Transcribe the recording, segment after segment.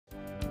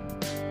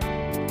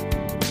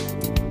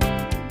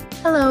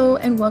Hello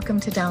and welcome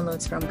to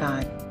Downloads from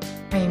God.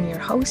 I am your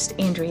host,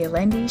 Andrea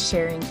Lendy,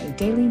 sharing a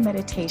daily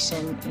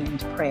meditation and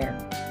prayer.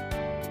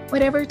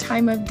 Whatever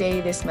time of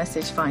day this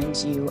message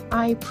finds you,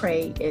 I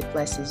pray it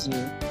blesses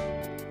you.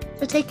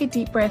 So take a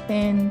deep breath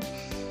in,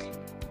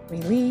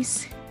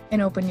 release,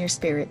 and open your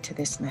spirit to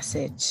this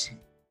message.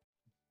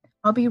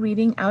 I'll be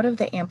reading out of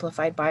the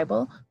Amplified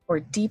Bible for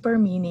deeper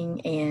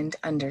meaning and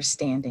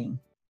understanding.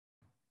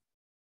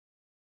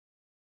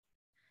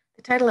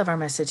 The title of our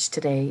message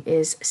today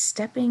is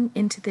Stepping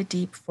into the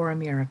Deep for a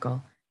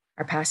Miracle.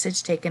 Our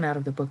passage taken out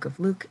of the book of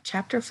Luke,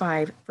 chapter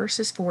 5,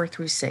 verses 4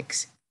 through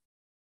 6.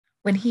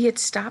 When he had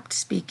stopped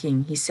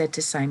speaking, he said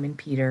to Simon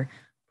Peter,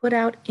 "Put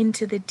out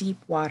into the deep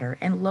water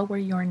and lower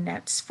your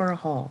nets for a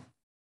haul."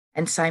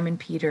 And Simon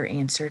Peter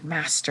answered,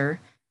 "Master,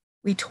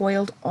 we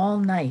toiled all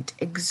night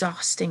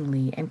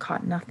exhaustingly and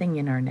caught nothing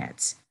in our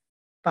nets.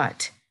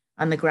 But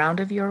on the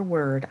ground of your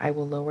word, I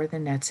will lower the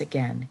nets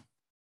again."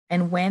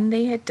 And when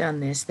they had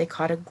done this, they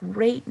caught a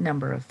great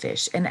number of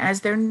fish, and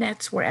as their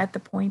nets were at the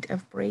point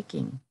of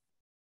breaking.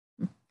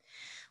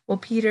 Well,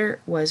 Peter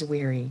was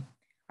weary.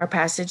 Our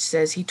passage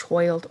says he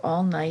toiled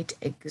all night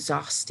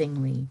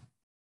exhaustingly.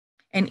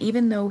 And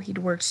even though he'd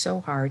worked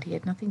so hard, he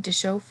had nothing to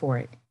show for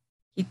it.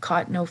 He'd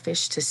caught no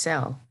fish to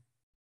sell.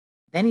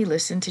 Then he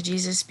listened to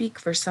Jesus speak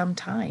for some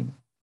time.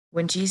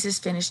 When Jesus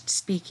finished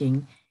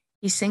speaking,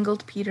 he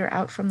singled Peter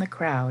out from the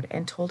crowd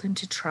and told him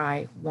to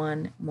try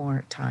one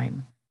more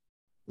time.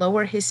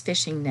 Lower his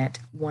fishing net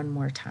one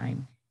more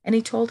time, and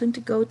he told him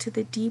to go to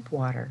the deep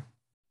water.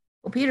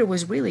 Well, Peter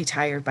was really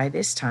tired by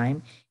this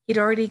time. He'd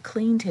already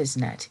cleaned his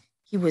net.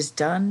 He was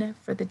done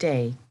for the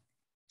day.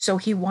 So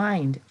he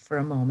whined for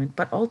a moment,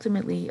 but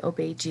ultimately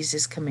obeyed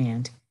Jesus'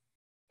 command.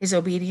 His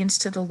obedience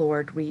to the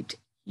Lord reaped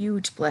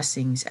huge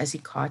blessings as he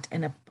caught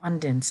an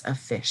abundance of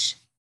fish.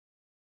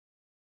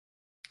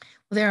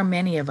 Well, there are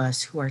many of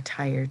us who are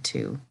tired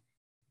too.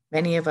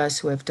 Many of us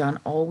who have done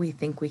all we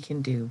think we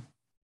can do.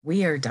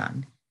 We are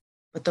done.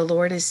 But the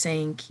Lord is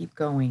saying, keep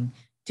going.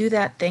 Do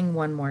that thing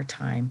one more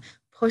time.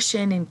 Push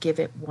in and give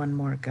it one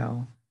more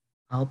go.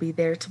 I'll be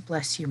there to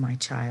bless you, my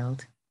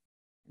child.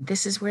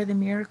 This is where the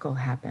miracle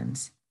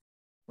happens.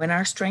 When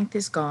our strength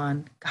is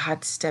gone,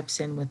 God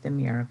steps in with the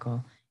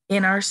miracle.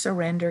 In our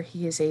surrender,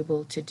 he is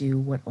able to do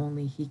what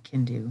only he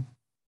can do.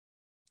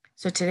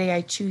 So today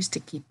I choose to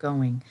keep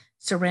going,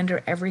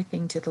 surrender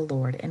everything to the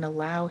Lord, and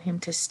allow him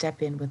to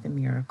step in with the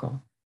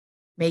miracle.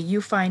 May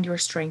you find your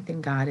strength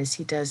in God as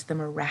he does the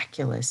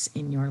miraculous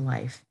in your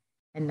life.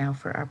 And now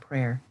for our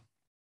prayer.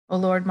 Oh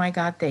Lord, my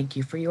God, thank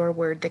you for your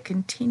word that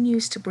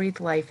continues to breathe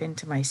life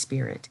into my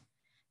spirit.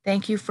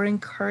 Thank you for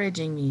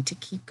encouraging me to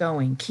keep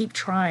going, keep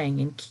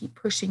trying, and keep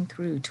pushing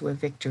through to a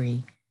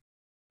victory.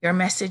 Your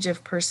message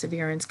of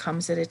perseverance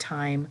comes at a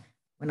time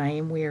when I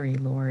am weary,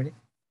 Lord.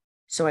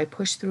 So I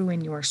push through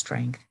in your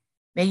strength.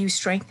 May you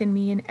strengthen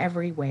me in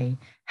every way.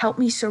 Help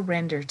me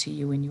surrender to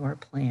you in your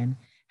plan.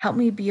 Help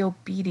me be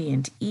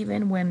obedient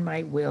even when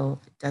my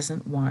will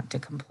doesn't want to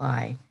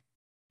comply.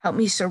 Help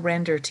me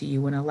surrender to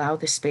you and allow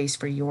the space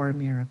for your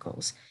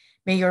miracles.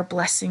 May your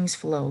blessings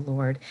flow,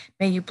 Lord.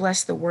 May you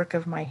bless the work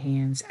of my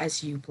hands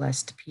as you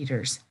blessed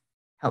Peter's.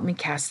 Help me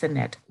cast the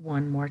net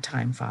one more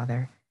time,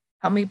 Father.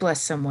 Help me bless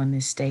someone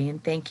this day,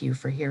 and thank you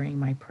for hearing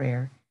my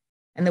prayer.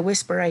 And the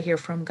whisper I hear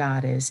from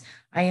God is,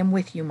 I am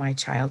with you, my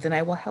child, and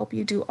I will help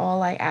you do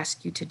all I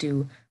ask you to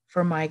do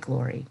for my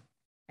glory.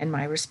 And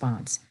my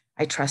response,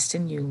 I trust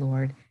in you,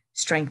 Lord.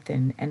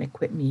 Strengthen and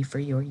equip me for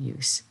your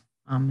use.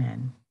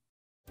 Amen.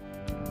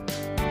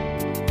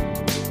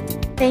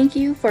 Thank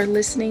you for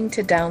listening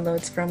to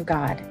Downloads from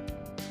God.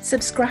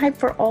 Subscribe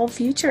for all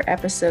future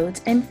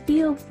episodes and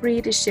feel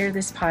free to share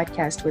this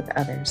podcast with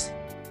others.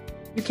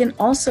 You can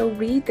also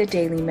read the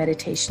daily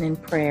meditation and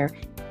prayer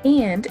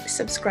and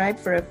subscribe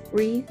for a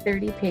free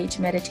 30-page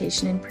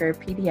meditation and prayer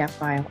PDF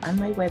file on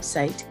my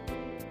website,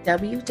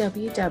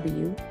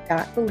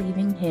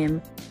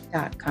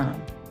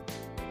 www.believinghim.com.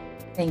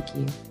 Thank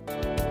you.